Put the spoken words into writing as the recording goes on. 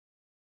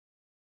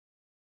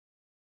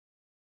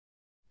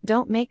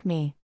Don't make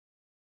me.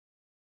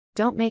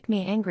 Don't make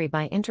me angry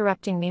by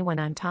interrupting me when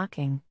I'm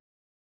talking.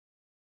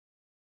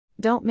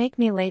 Don't make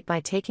me late by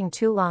taking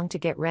too long to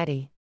get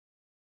ready.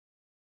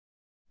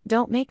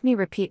 Don't make me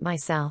repeat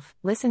myself,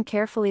 listen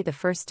carefully the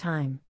first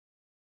time.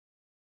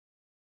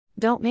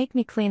 Don't make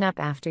me clean up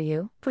after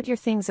you, put your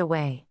things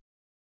away.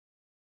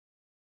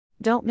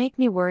 Don't make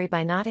me worry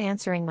by not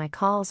answering my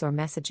calls or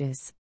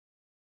messages.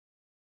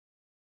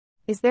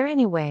 Is there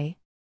any way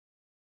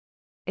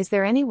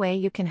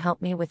you can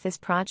help me with this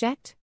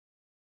project?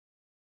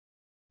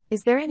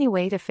 Is there any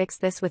way to fix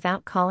this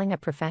without calling a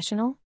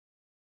professional?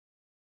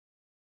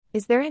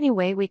 Is there any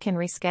way we can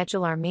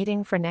reschedule our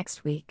meeting for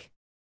next week?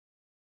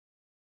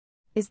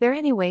 Is there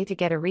any way to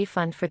get a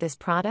refund for this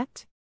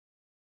product?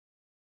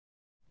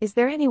 Is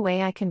there any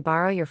way I can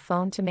borrow your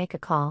phone to make a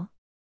call?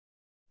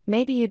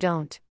 Maybe you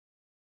don't.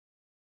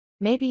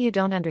 Maybe you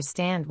don't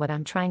understand what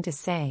I'm trying to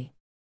say.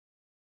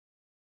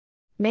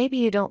 Maybe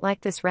you don't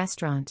like this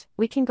restaurant,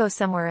 we can go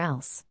somewhere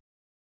else.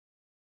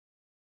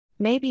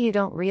 Maybe you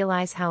don't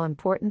realize how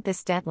important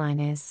this deadline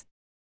is.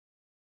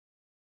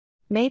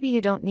 Maybe you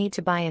don't need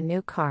to buy a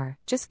new car,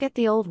 just get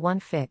the old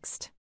one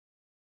fixed.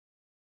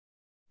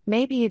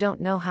 Maybe you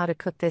don't know how to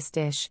cook this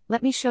dish,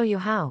 let me show you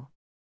how.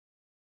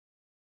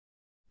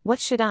 What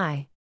should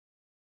I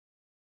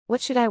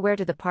wear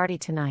to the party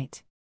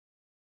tonight?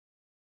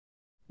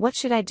 What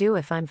should I do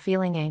if I'm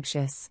feeling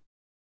anxious?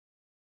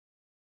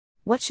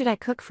 What should I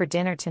cook for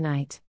dinner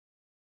tonight?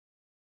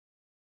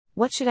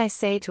 What should I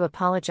say to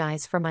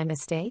apologize for my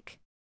mistake?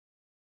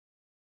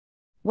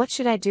 What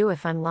should I do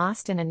if I'm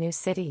lost in a new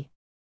city?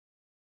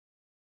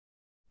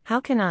 How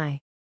can I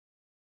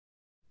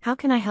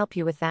help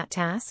you with that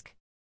task?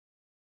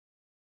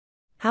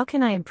 How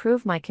can I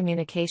improve my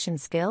communication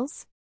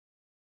skills?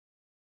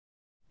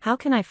 How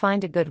can I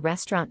find a good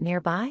restaurant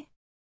nearby?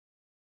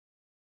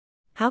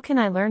 How can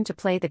I learn to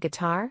play the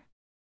guitar?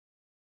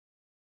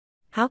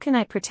 How can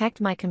I protect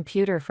my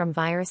computer from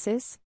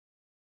viruses?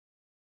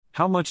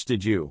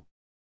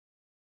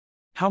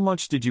 How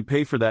much did you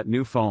pay for that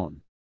new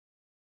phone?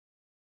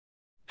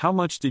 How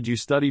much did you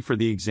study for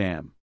the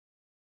exam?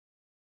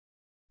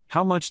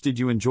 How much did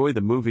you enjoy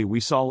the movie we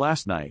saw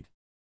last night?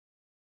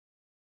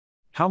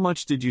 How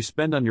much did you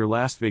spend on your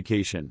last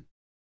vacation?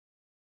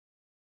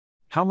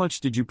 How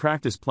much did you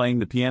practice playing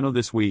the piano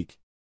this week?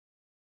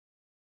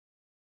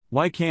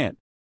 Why can't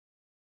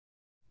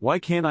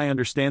I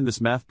understand this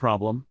math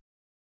problem?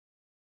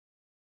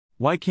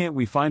 Why can't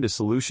we find a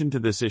solution to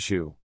this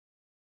issue?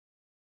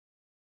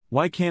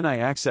 Why can't I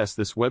access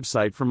this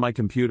website from my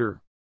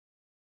computer?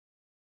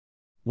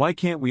 Why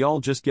can't we all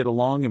just get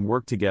along and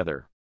work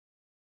together?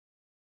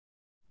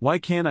 Why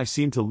can't I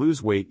seem to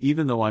lose weight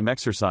even though I'm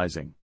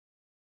exercising?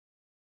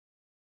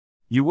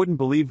 You wouldn't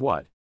believe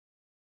what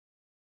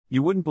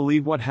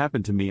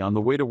happened to me on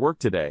the way to work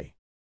today.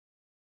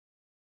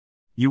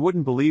 You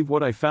wouldn't believe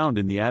what I found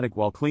in the attic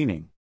while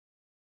cleaning.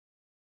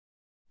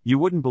 You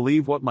wouldn't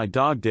believe what my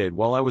dog did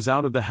while I was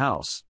out of the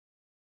house.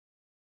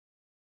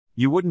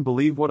 You wouldn't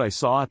believe what I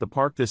saw at the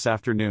park this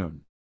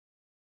afternoon.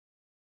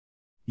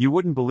 You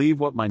wouldn't believe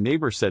what my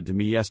neighbor said to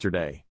me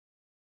yesterday.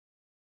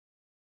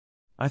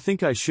 I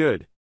think I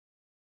should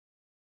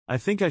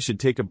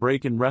take a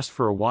break and rest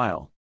for a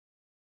while.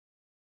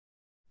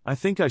 I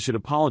think I should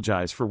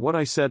apologize for what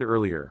I said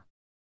earlier.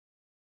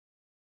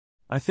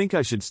 I think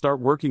I should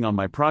start working on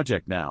my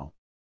project now.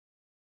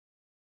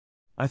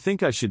 I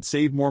think I should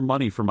save more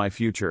money for my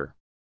future.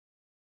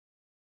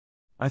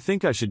 I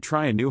think I should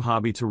try a new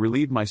hobby to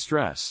relieve my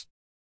stress.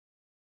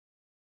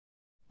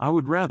 I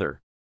would rather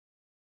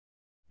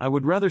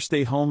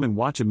stay home and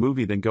watch a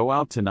movie than go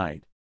out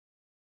tonight.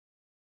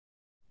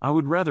 I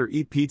would rather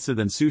eat pizza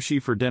than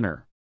sushi for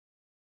dinner.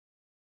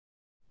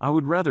 I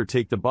would rather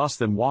take the bus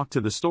than walk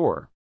to the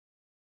store.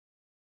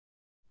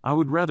 I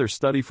would rather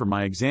study for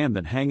my exam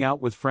than hang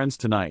out with friends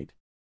tonight.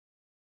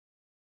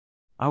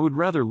 I would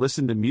rather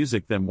listen to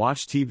music than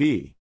watch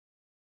TV.